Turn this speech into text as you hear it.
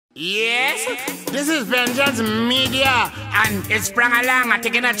Yes, this is Vengeance Media, and it's Sprangalang, I'm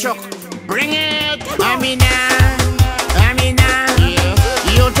taking a choke. Bring it! Amina, yeah.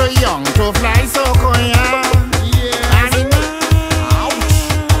 You're too young to fly Soca, yeah. Amina, ouch.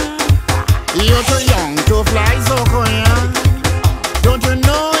 You're too young to fly Soca, yeah. Don't you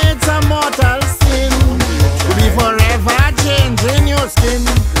know it's a mortal sin to be forever changing your skin?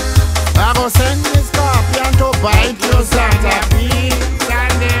 I go send this scorpion to bite your Santa Fe.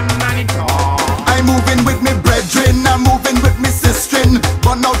 I'm moving with me brethren, I'm moving with me sistren.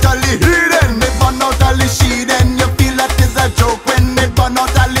 Burn out all the heathen, me burn out all the sheathen. You feel that is a joke when me burn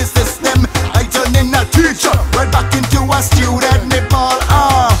out all the system. I turn in a teacher, right back into a student. Me fall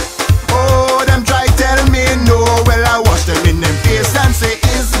oh, them try tell me no. Well, I wash them in them face and say,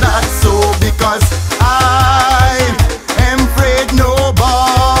 is that so? Because I am afraid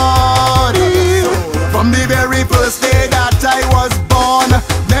nobody. From the very first day that I was born,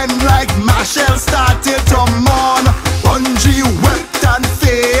 then like Marshall started to mourn. Bungie wept and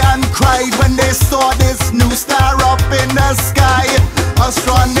fay and cried when they saw this new star up in the sky.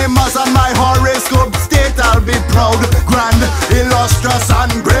 Astronomers and my horoscope state I'll be proud, grand, illustrious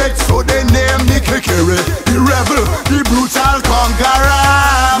and great. So they named me KeKeRe, the rebel, the brutal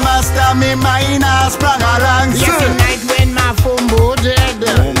conqueror. Master me mine as Sprangalang. Yes, the night when my fumbo dead,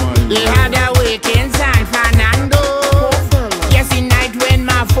 they had a wake in San Fernando. Yes, the night when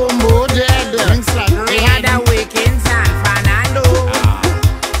my fumbo dead, they had a wake in San Fernando.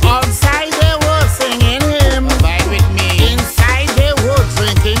 Outside they were singing hymn, abide with me. Inside they were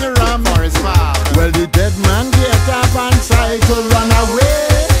drinking rum for his father. Well, the dead man get up and try to run away.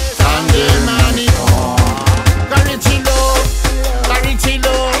 Santimanitay Soca,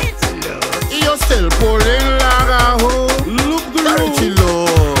 you're still pulling like a hoe. Look the road.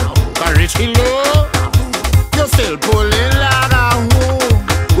 Calypso, you're still pulling like a hoe.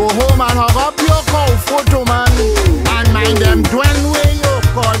 Go home and hug up your cow photo, man. And mind them dwell where you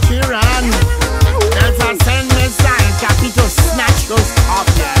call Chiran. Else I send me Santa Fe to snatch those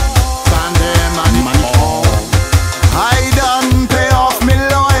scorpions. I done pay off me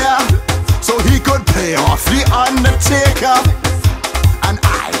lawyer so he could pay off the undertaker. And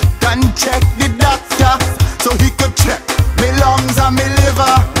I done check the doctor so he could check me lungs and me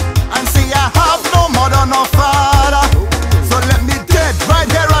liver. And see I have no mother, no father, so let me dead right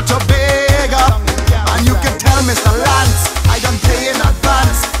there at Tobago. And you can tell Mr. Lance I done pay in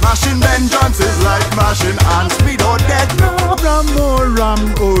advance. Mashing vengeance is like mashing ants. We don't dead no. Ram, oh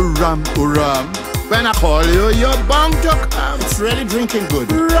ram, oh ram, oh ram. When I call you, you're bound to come. It's really drinking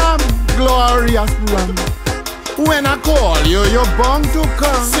good. Ram, glorious ram. When I call you, you're bound to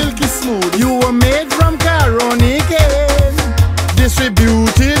come. Silky smooth. You were made from Caroni cane,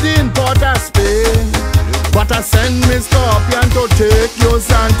 distributed in Port of Spain. But I send me scorpion to take your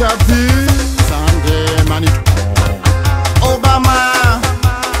Santa Fe. Santimanitay.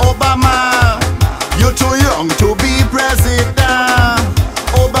 Obama, you're too young to be president.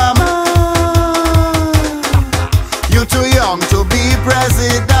 Obama, you're too young to be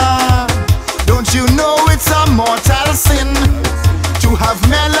president. Don't you know it's a mortal sin to have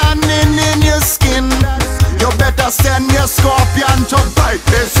melanin in your skin? You better send your scorpion to bite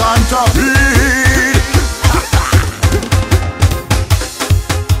the Santa Fe.